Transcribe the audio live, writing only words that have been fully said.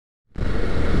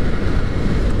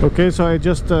Okay, so I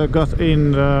just got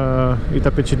in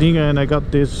Itapetininga, and I got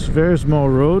this very small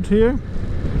road here.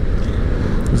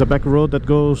 It's a back road that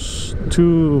goes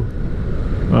to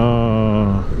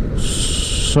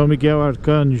São Miguel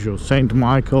Arcanjo, Saint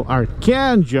Michael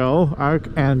Archangel.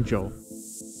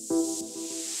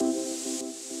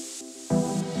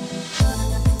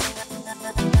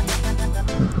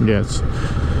 Yes,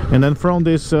 and then from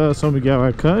this São Miguel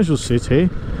Arcanjo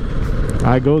city,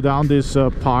 I go down this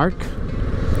park,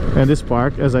 and this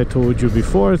park, as I told you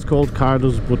before, it's called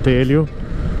Carlos Botelho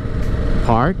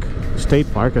Park,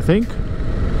 State Park, I think.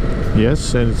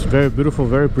 Yes, and it's very beautiful,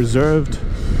 very preserved.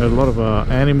 There's a lot of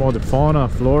animal, the fauna,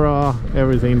 flora,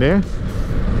 everything there.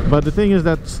 But the thing is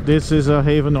that this is a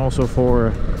haven also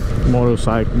for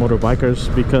motorbikers,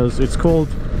 because it's called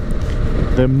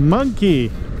the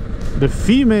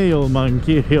female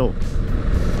monkey hill.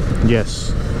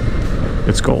 Yes,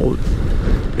 it's called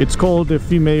the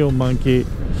female monkey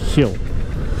hill.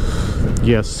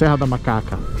 Yes, Serra da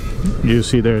Macaca. You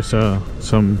see there's there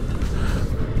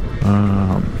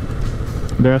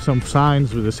are some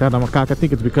signs with the Serra da Macaca. I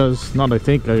think it's because, not I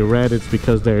think, I read it's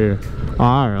because there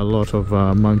are a lot of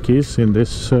monkeys in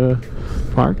this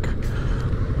park.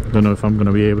 Don't know if I'm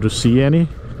gonna be able to see any.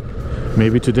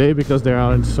 Maybe today, because there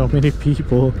aren't so many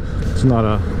people. It's not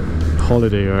a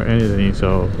holiday or anything,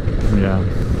 so yeah.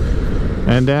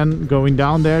 And then going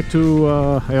down there to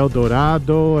El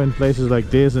Dorado and places like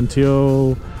this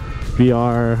until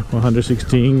BR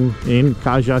 116 in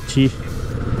Cajati.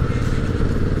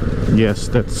 Yes,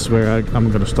 that's where I'm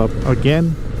gonna stop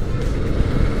again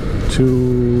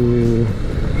to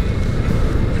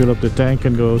fill up the tank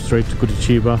and go straight to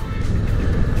Curitiba,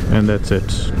 and that's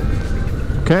it.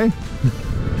 Okay.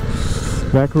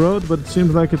 Back road, but it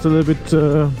seems like it's a little bit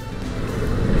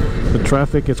the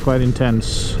traffic is quite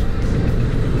intense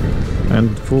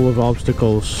and full of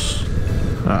obstacles.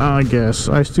 I guess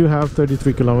I still have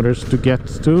 33 kilometers to get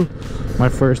to my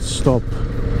first stop,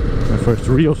 my first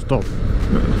real stop.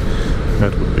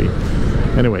 That would be.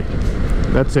 Anyway,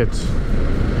 that's it.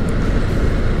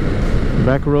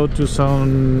 Back road to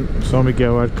São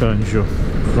Miguel Arcanjo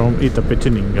from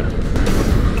Itapetininga.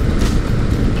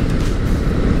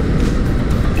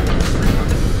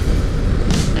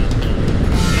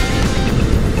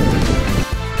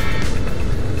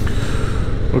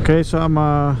 Okay, so I'm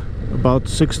about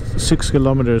six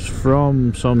kilometers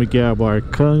from São Miguel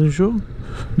Arcanjo.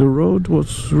 The road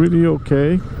was really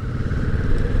okay,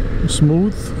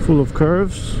 smooth, full of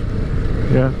curves.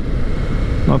 Yeah,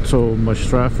 not so much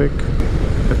traffic.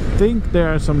 I think there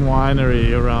are some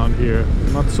winery around here.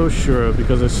 Not so sure,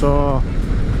 because I saw a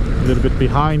little bit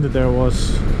behind there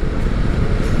was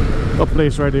a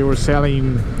place where they were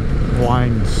selling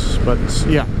wines, but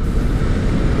yeah.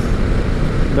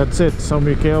 That's it, São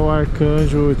Miguel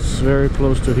Arcanjo, it's very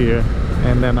close to here.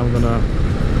 And then I'm gonna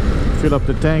fill up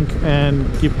the tank and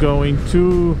keep going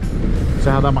to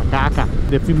Serra da Macaca,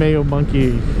 the female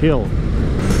monkey hill.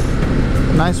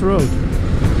 Nice road,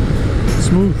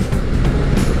 smooth.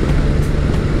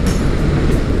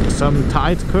 Some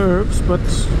tight curves, but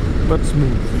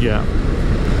smooth, yeah.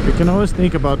 You can always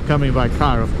think about coming by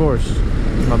car, of course.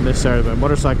 Not necessarily by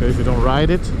motorcycle if you don't ride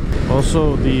it.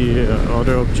 Also, the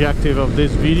other objective of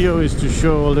this video is to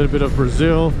show a little bit of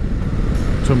Brazil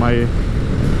to my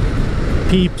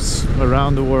peeps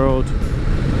around the world,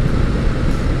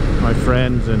 my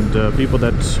friends and people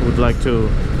that would like to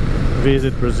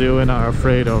visit Brazil and are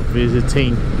afraid of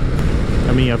visiting.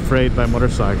 I mean, afraid by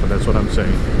motorcycle, that's what I'm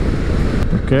saying.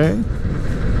 Okay,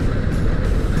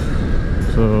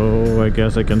 so I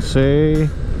guess I can say,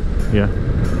 yeah,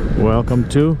 welcome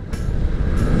to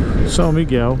São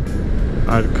Miguel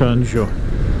Arcanjo.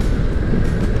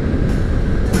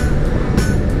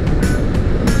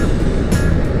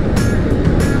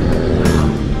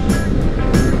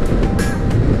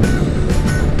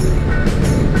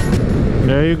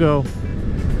 There you go,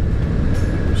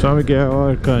 São Miguel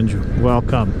Arcanjo,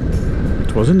 welcome.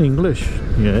 It was in English,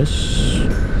 yes.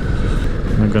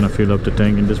 I'm gonna fill up the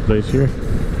tank in this place here.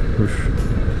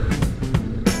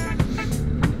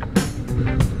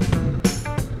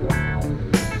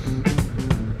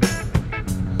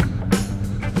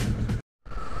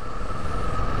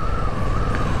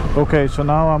 Okay, so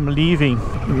now I'm leaving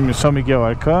São Miguel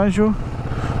Arcanjo.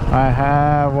 I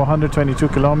have 122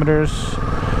 kilometers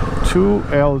to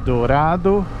El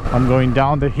Dorado. I'm going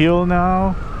down the hill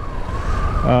now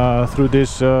through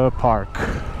this park.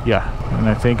 Yeah, and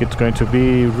I think it's going to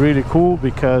be really cool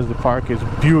because the park is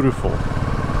beautiful.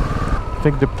 I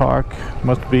think the park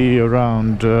must be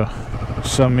around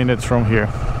some minutes from here,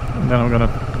 and then I'm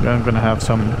gonna have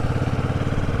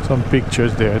some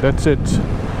pictures there. That's it.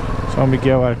 São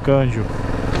Miguel Arcanjo.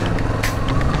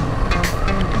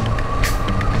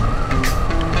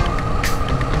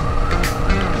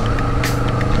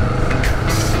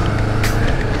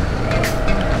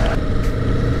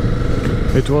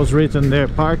 It was written there,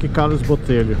 Parque Carlos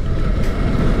Botelho.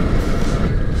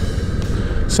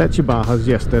 Sete Barras,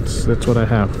 yes, that's what I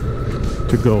have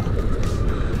to go.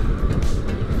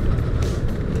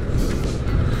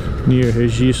 Near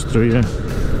Registro, yeah.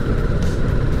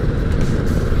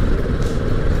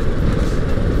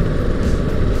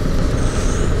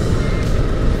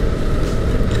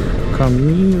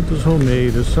 Caminho dos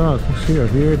Romeiros. Oh,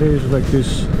 here there's like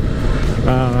this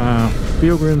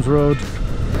Pilgrim's Road.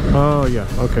 Oh yeah,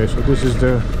 okay, so this is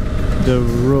the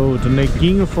road,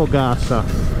 Neguinho Fogaça.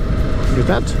 Is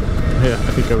that? Yeah,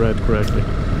 I think I read correctly,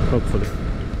 hopefully.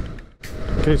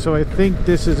 Okay, so I think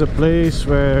this is a place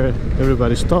where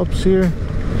everybody stops here.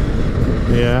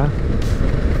 Yeah.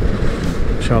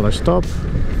 Shall I stop?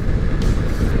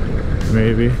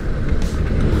 Maybe.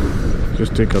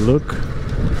 Just take a look.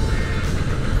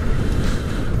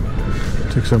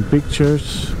 Take some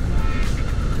pictures.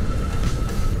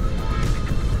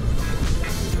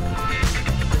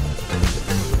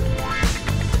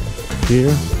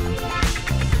 Here.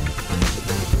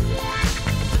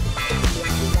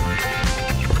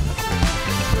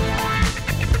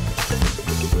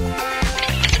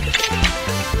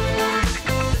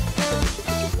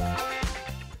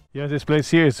 Yeah, this place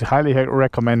here is highly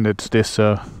recommended. This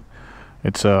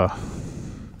it's a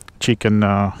chicken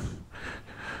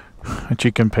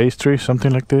pastry,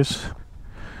 something like this.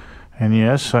 And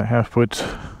yes, I have put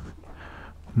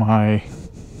my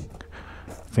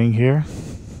thing here,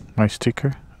 my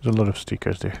sticker. There's a lot of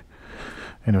stickers there.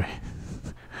 Anyway,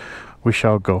 we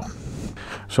shall go.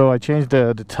 So I changed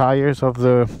the tires of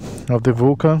the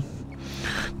Vulcan,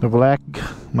 the black,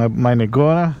 my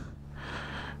Negona.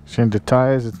 Change the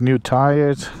tires, it's new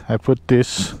tires. I put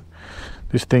this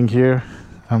thing here.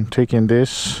 I'm taking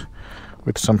this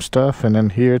with some stuff, and then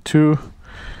here too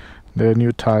the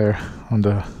new tire on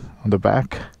the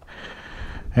back.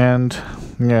 And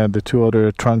yeah, the two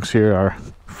other trunks here are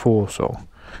full, so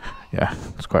yeah,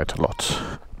 it's quite a lot.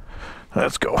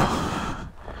 Let's go.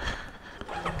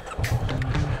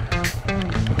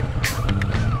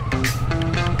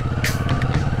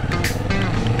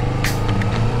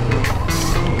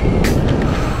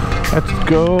 Let's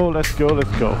go, let's go,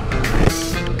 let's go.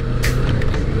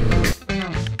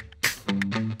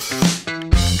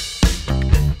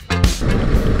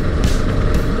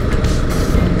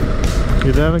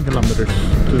 "11 kilometers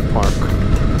to the park.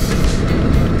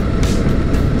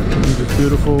 This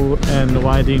beautiful and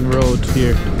winding road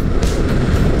here.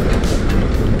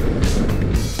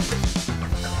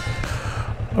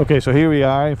 Okay, so here we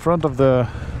are in front of the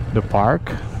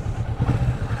park.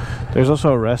 There's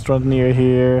also a restaurant near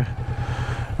here.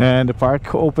 And the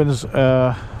park opens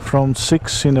from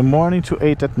 6 in the morning to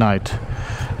 8 at night.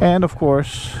 And of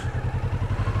course,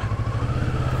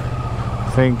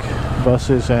 I think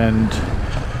buses and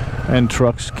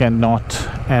trucks cannot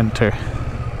enter.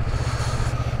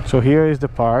 So here is the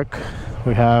park.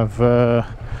 We have, I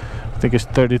think it's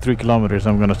 33 kilometers.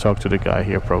 I'm gonna talk to the guy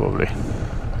here probably.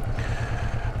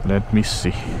 Let me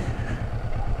see.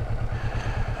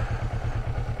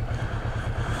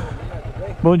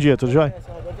 Bom dia, tudo jóia?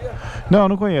 Não,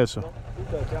 não conheço.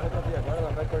 Então, aqui é a rodovia, agora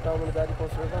ela vai cortar uma unidade de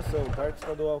conservação, Parque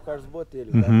Estadual Carlos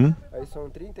Botelho, Uhum. tá? Aí são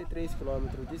 33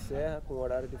 quilômetros de serra, com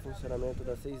horário de funcionamento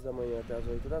das 6 da manhã até as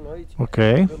 8 da noite.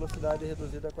 Ok. Velocidade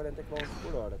reduzida a 40 km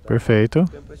por hora, tá? Perfeito.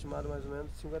 Tempo estimado mais ou menos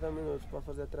 50 minutos para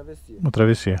fazer a travessia. Uma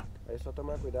travessia. Aí só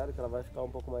tomar cuidado que ela vai ficar um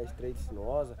pouco mais estreita e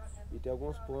sinuosa, e tem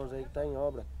alguns pontos aí que tá em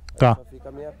obra. Aí Tá. só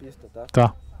fica meia pista, tá?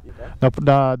 Tá. E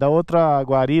tá? Da outra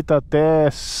guarita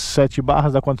até 7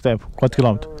 Barras dá quanto tempo? Quantos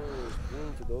quilômetros?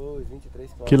 22,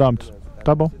 23 Quilômetros. Quilômetros.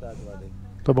 Tá bom. Cidade lá daí.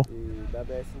 Tá bom. E da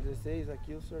BS-16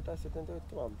 aqui o senhor tá 78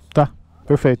 km. Tá,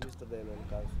 perfeito. Também, né, no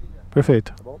caso.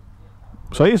 Perfeito. Tá bom?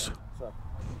 Só isso? Só.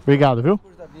 Obrigado, viu? No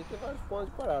curso da via tem vários pontos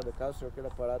de parada, caso o senhor queira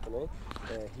parar também.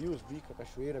 Rios, bica,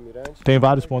 cachoeira, mirante. Tem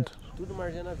vários pontos. Tudo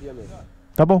margem via mesmo.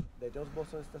 Tá bom. Daí tem uns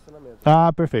bolsões de estacionamento.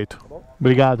 Ah, perfeito. Tá bom?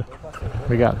 Obrigado. Então, passei, né?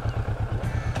 Obrigado.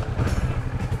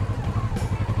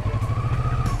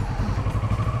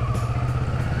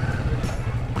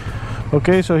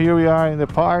 Okay, so here we are in the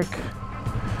park.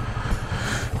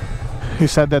 He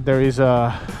said that there is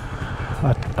a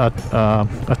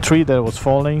tree that was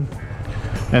falling,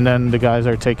 and then the guys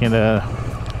are taking the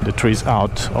trees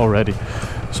out already.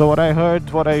 So what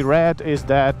I read is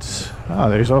that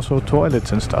there's also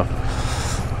toilets and stuff.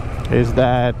 Is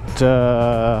that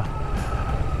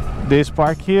this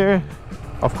park here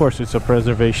of course it's a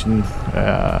preservation,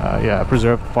 yeah,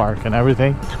 preserved park and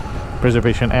everything,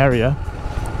 preservation area.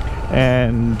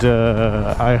 And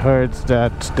I heard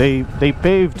that they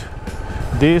paved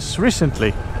this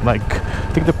recently. Like,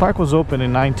 I think the park was open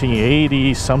in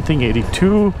 1980 something,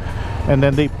 82, and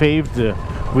then they paved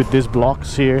with these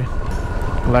blocks here,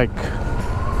 like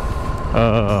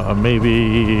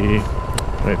maybe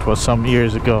it was some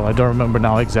years ago. I don't remember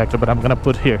now exactly, but I'm gonna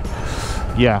put here,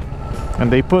 yeah.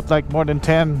 And they put like more than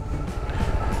 10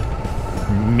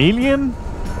 million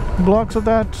blocks of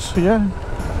that, yeah.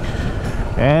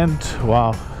 And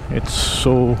wow, it's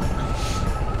so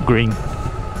green.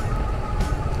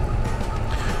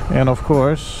 And of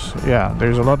course, yeah,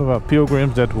 there's a lot of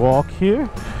pilgrims that walk here.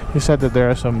 He said that there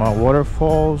are some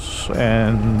waterfalls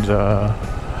and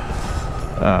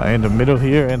in the middle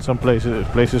here, and some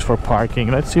places for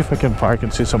parking. Let's see if I can park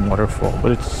and see some waterfall.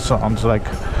 But it sounds like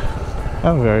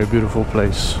a very beautiful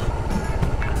place.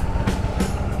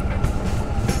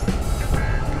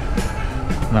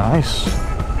 Nice.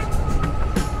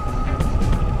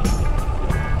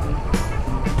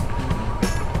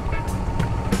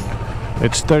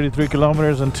 It's 33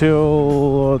 kilometers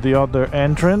until the other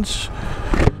entrance,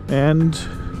 and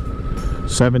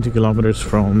 70 kilometers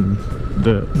from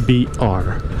the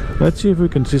BR. Let's see if we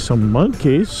can see some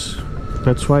monkeys.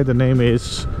 That's why the name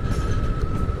is,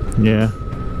 yeah,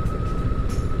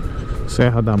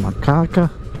 Serra da Macaca,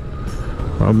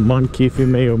 or monkey,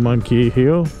 female monkey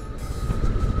hill.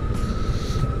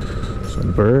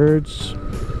 Some birds.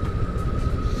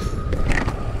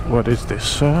 What is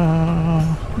this?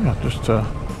 Yeah, just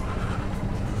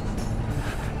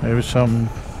maybe some,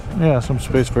 yeah, some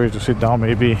space for you to sit down.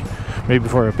 Maybe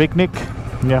for a picnic.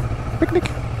 Yeah, picnic.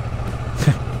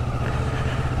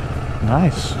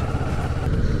 Nice.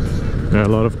 There are a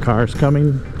lot of cars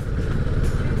coming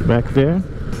back there,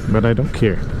 but I don't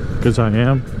care because I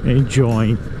am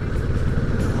enjoying.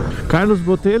 Carlos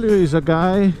Botelho is a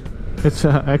guy. It's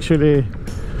actually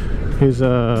he's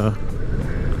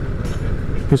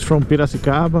from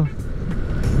Piracicaba,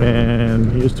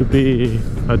 and he used to be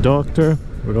a doctor,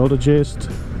 urologist,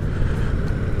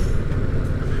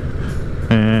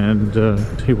 and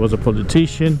he was a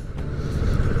politician,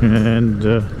 and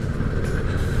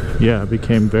yeah,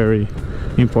 became very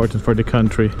important for the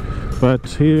country. But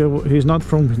he's not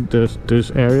from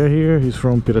this area here. He's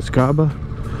from Piracicaba,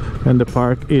 and the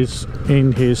park is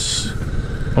in his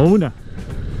owner.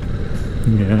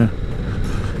 Yeah,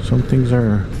 some things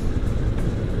are,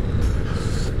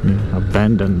 yeah,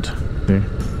 abandoned there.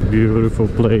 Beautiful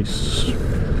place.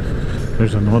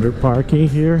 There's another parking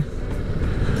here.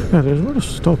 Yeah, there's a lot of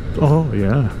stuff. Oh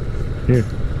yeah, here.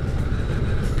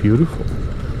 Beautiful.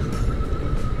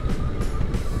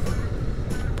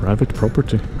 Private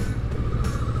property.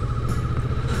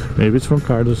 Maybe it's from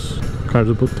Carlos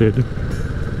Botelho.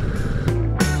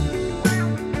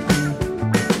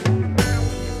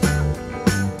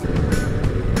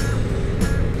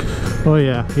 Oh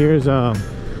yeah, here's a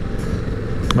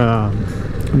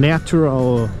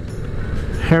natural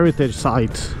heritage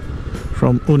site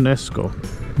from UNESCO.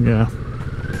 Yeah.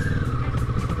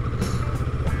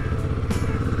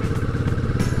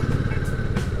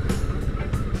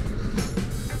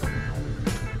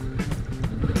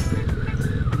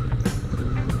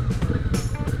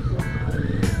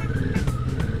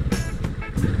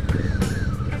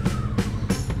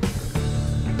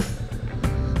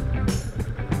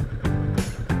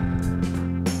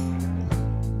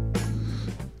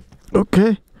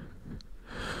 Okay,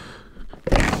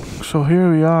 so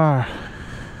here we are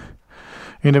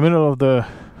in the middle of the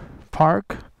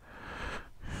park.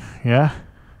 Yeah,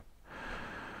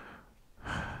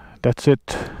 that's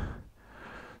it.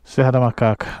 Serra da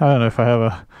Macaca. I don't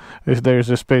know if there's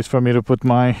a space for me to put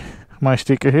my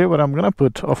sticker here, but I'm gonna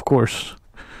put, of course.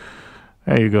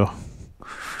 There you go.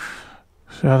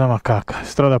 Serra da Macaca,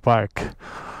 Estrada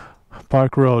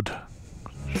Park Road.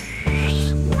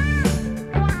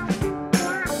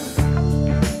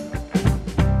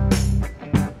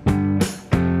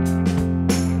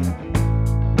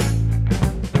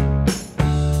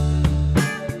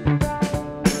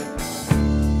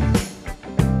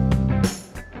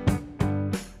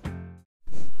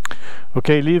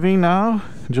 Okay, leaving now.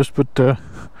 Just put the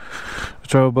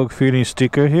travel bug feeling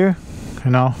sticker here.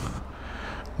 And now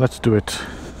let's do it.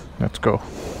 Let's go.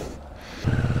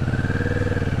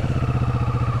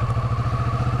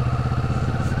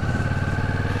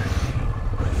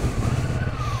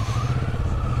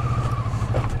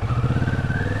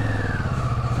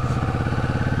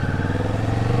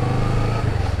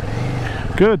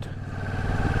 Good.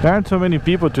 There aren't so many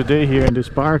people today here in this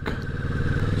park,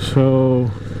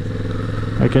 so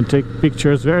I can take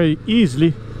pictures very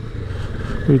easily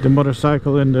with the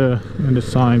motorcycle and the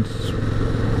signs.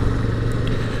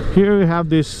 Here we have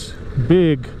this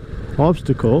big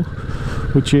obstacle,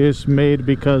 which is made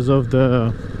because of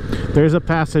there's a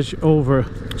passage over,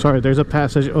 sorry, there's a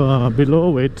passage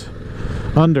below it,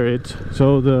 under it,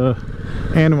 so the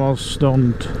animals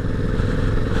don't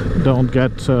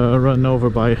get run over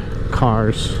by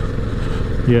cars.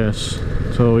 Yes,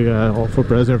 so yeah, all for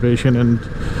preservation. And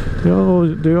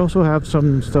they also have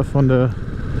some stuff on the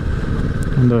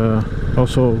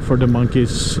also for the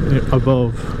monkeys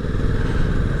above,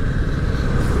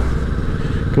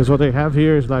 because what they have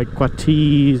here is like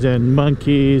coatis and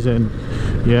monkeys, and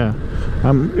yeah,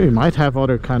 we might have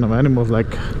other kind of animals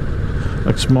like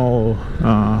small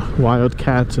wild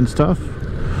cats and stuff.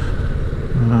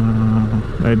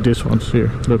 Like this one's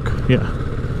here, look, yeah,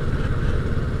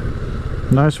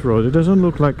 nice road. It doesn't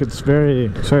look like it's very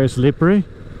slippery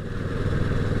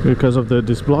because of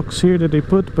these blocks here that they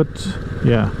put, but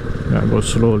yeah, go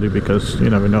slowly because you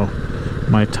never know.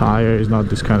 My tire is not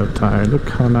this kind of tire. Look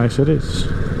how nice it is.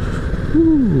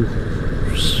 Ooh.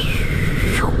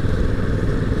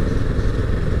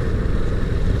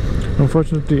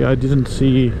 Unfortunately, I didn't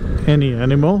see any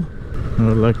animal. I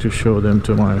would like to show them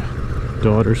to my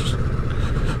daughters.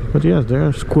 But yes, there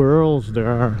are squirrels. There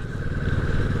are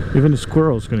even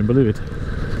squirrels. Can you believe it?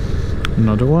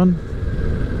 Another one.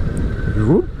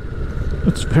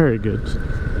 That's very good.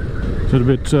 It's a little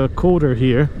bit colder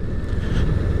here.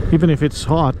 Even if it's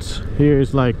hot, here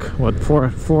is like what,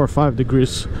 4 or 5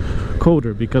 degrees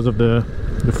colder because of the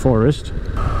forest.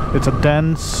 It's a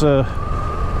dense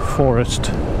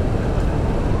forest.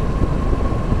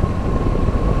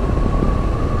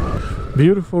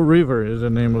 Beautiful River is the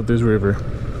name of this river.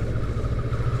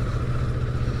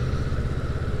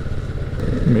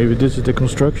 Maybe this is the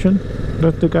construction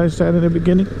that the guy said in the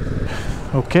beginning.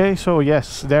 Okay, so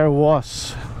yes, there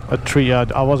was a tree.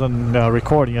 I wasn't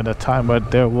recording at that time,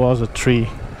 but there was a tree,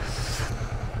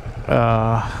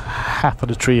 half of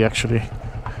the tree actually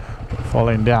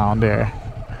falling down there.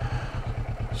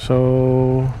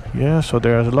 So yeah, so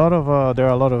there's a lot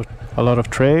of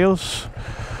trails,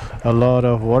 a lot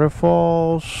of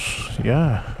waterfalls.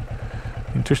 Yeah,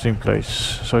 interesting place.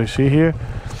 So you see here,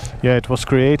 yeah, it was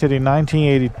created in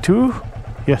 1982.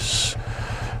 Yes,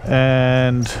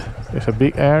 and it's a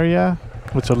big area.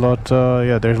 It's a lot,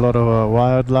 yeah, there's a lot of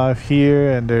wildlife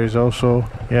here, and there's also,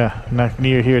 yeah,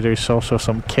 near here there's also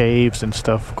some caves and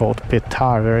stuff called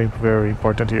Petar, very, very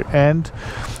important here. And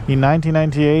in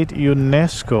 1998,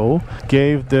 UNESCO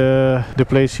gave the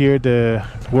place here the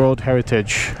World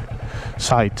Heritage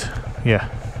Site. Yeah,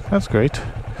 that's great.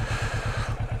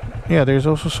 Yeah, there's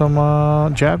also some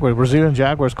jaguar, Brazilian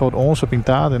jaguars called onça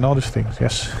pintada and all these things,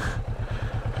 yes.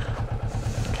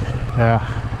 Yeah,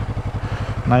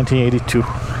 1982.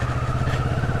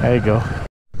 There you go.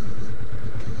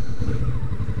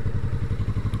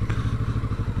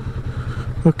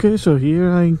 Okay, so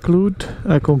here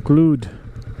I conclude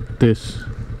this.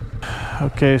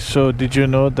 Okay, so did you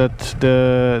know that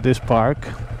this park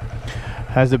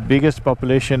has the biggest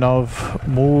population of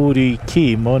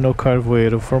muriqui,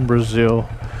 monocarvoeiro, from Brazil,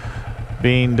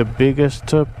 being the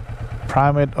biggest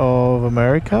primate of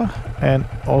America and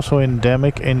also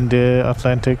endemic in the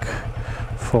Atlantic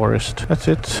forest. That's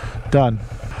it. Done.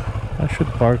 I should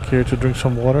park here to drink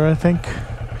some water, I think.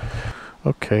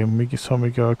 Okay, São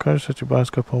Miguel Arcanjo,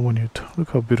 Capão Bonito. Look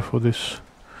how beautiful this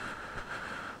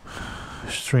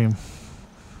stream.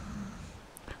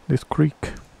 This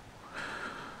creek.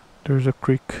 There's a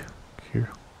creek here.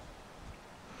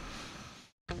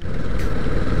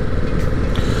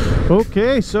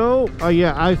 Okay, so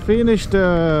yeah, I finished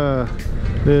the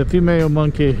female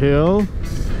monkey hill.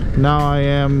 Now I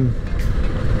am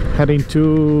heading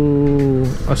to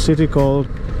a city called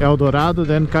El Dorado,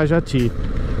 then Cajati,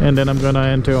 and then I'm gonna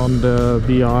enter on the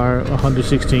BR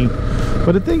 116.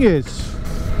 But the thing is,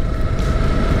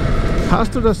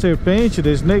 Rastro da Serpente,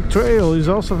 the snake trail, is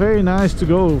also very nice to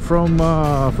go from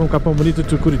Capão Bonito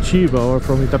to Curitiba, or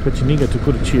from Itapetininga to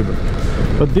Curitiba.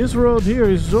 But this road here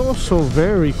is also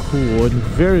very cool and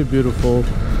very beautiful,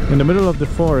 in the middle of the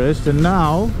forest. And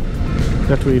now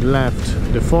that we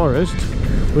left the forest,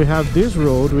 we have this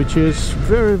road, which is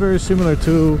very, very similar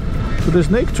to the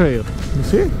snake trail. You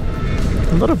see?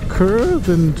 A lot of curves,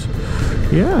 and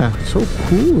yeah, so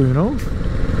cool, you know?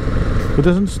 It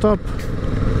doesn't stop.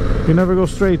 You never go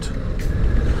straight.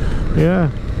 Yeah.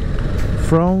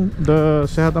 From the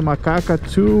Serra da Macaca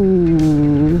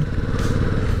to...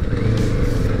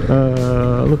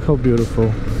 look how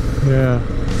beautiful. Yeah.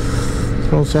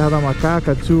 From Serra da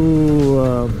Macaca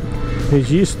to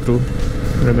Registro,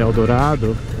 El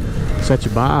Dorado, Sete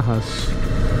Barras,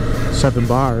 7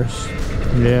 bars.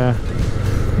 Yeah,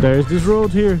 there's this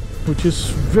road here, which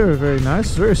is very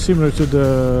nice, very similar to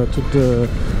the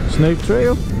snake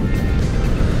trail,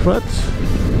 but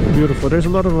beautiful. There's a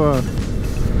lot of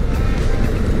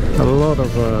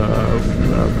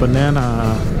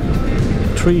banana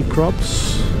tree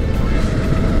crops.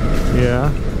 Yeah,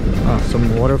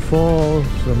 some waterfall,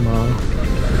 some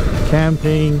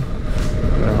camping.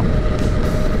 Yeah,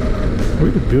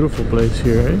 really beautiful place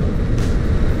here, eh?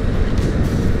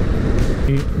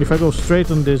 If I go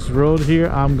straight on this road here,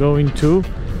 I'm going to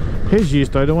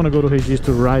Registro. I don't want to go to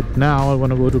Registro right now. I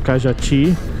want to go to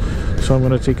Cajati, so I'm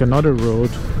going to take another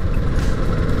road,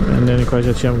 and then in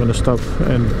Cajati I'm going to stop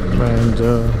and I don't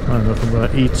know if I'm going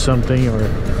to eat something,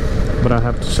 but I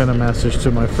have to send a message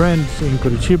to my friends in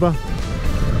Curitiba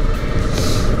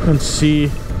and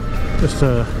see, just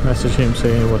message him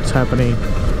saying what's happening,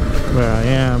 where I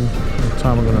am, what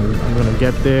time I'm gonna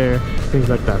get there, things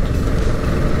like that.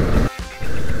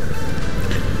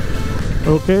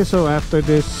 Okay, so after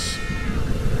this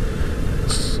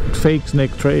fake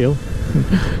snake trail,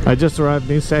 I just arrived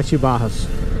in Sete Barras.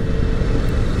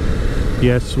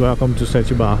 Yes, welcome to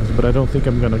Sete Barras, but I don't think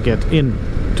I'm gonna get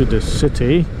into the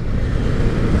city.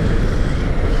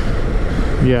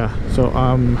 Yeah, so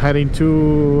I'm heading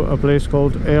to a place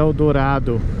called El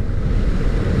Dorado.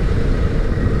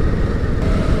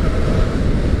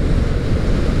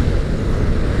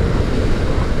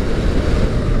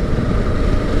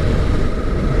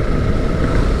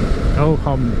 Oh,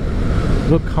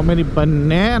 look how many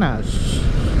bananas.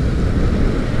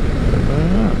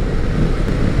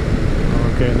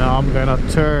 Okay, now I'm gonna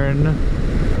turn.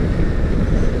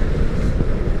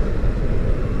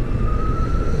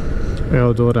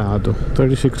 El Dorado,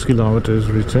 36 kilometers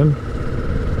written.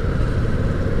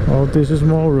 Oh, this is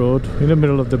small road in the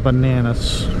middle of the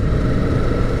bananas.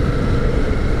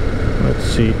 Let's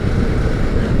see,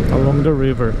 along the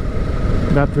river,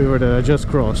 that river that I just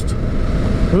crossed.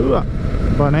 Ooh,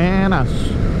 bananas.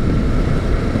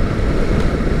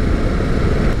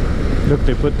 Look,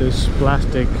 they put this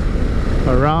plastic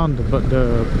around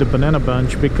the banana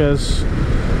bunch because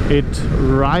it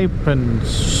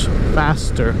ripens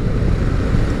faster.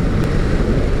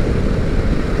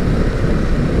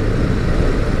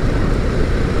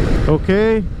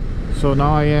 Okay, so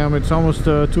now it's almost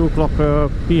 2 o'clock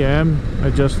p.m. I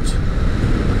just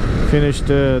finished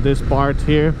this part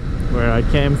here where I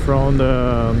came from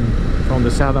the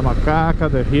Serra da Macaca,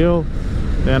 the hill.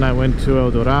 Then I went to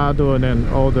El Dorado, and then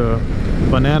all the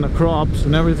banana crops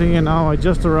and everything, and now I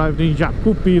just arrived in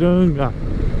Jacupiranga.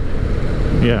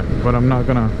 Yeah, but I'm not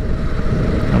gonna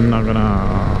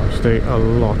stay a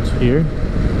lot here,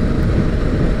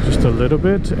 just a little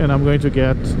bit, and I'm going to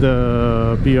get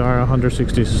the BR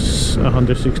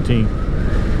 116,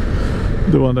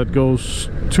 the one that goes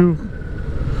to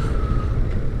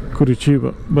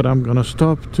Curitiba. But I'm gonna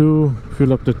stop to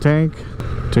fill up the tank,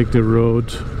 take the road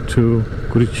to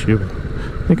Curitiba.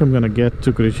 I think I'm gonna get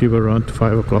to Curitiba around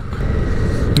 5 o'clock.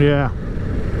 Yeah,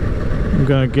 I'm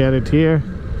gonna get it here,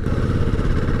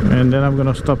 and then I'm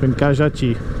gonna stop in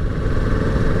Cajati,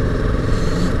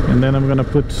 and then I'm gonna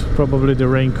put probably the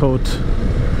raincoat.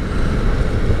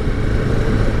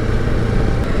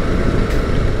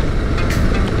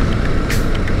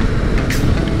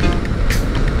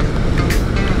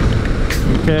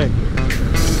 Okay.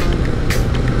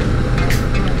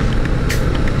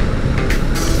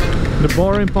 The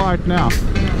boring part now.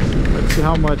 Let's see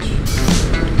how much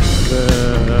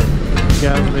the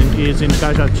gasoline is in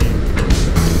Cajati.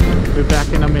 Be back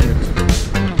in a minute.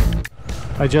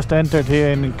 I just entered here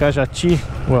in Cajati.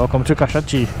 Welcome to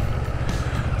Cajati.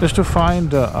 Just to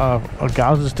find a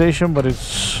gas station, but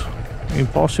it's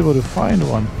impossible to find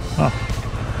one. Oh,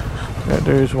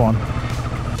 there is one.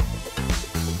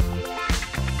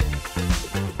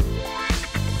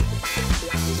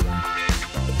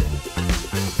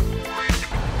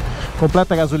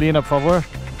 Completa a gasolina, por favor.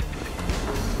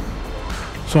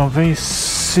 So vem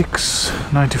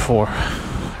 6.94.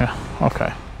 Yeah,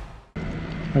 okay.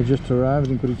 I just arrived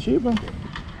in Curitiba.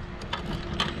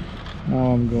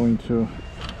 Now I'm going to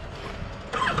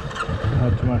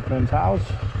head to my friend's house.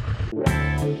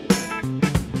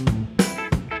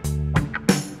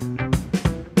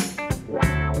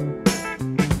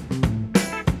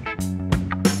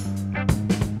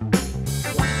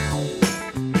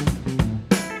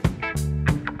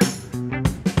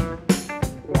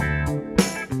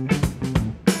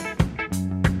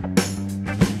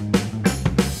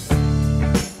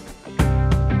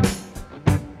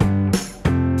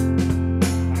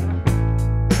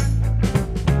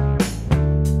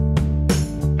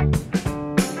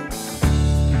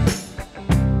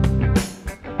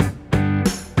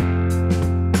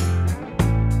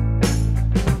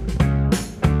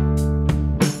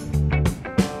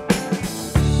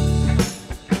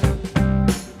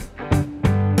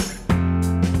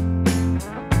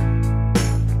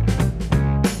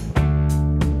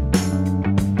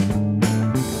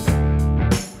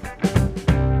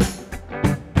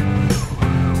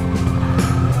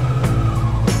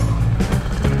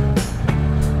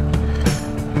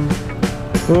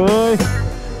 Oi!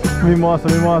 Me mostra,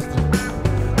 me mostra.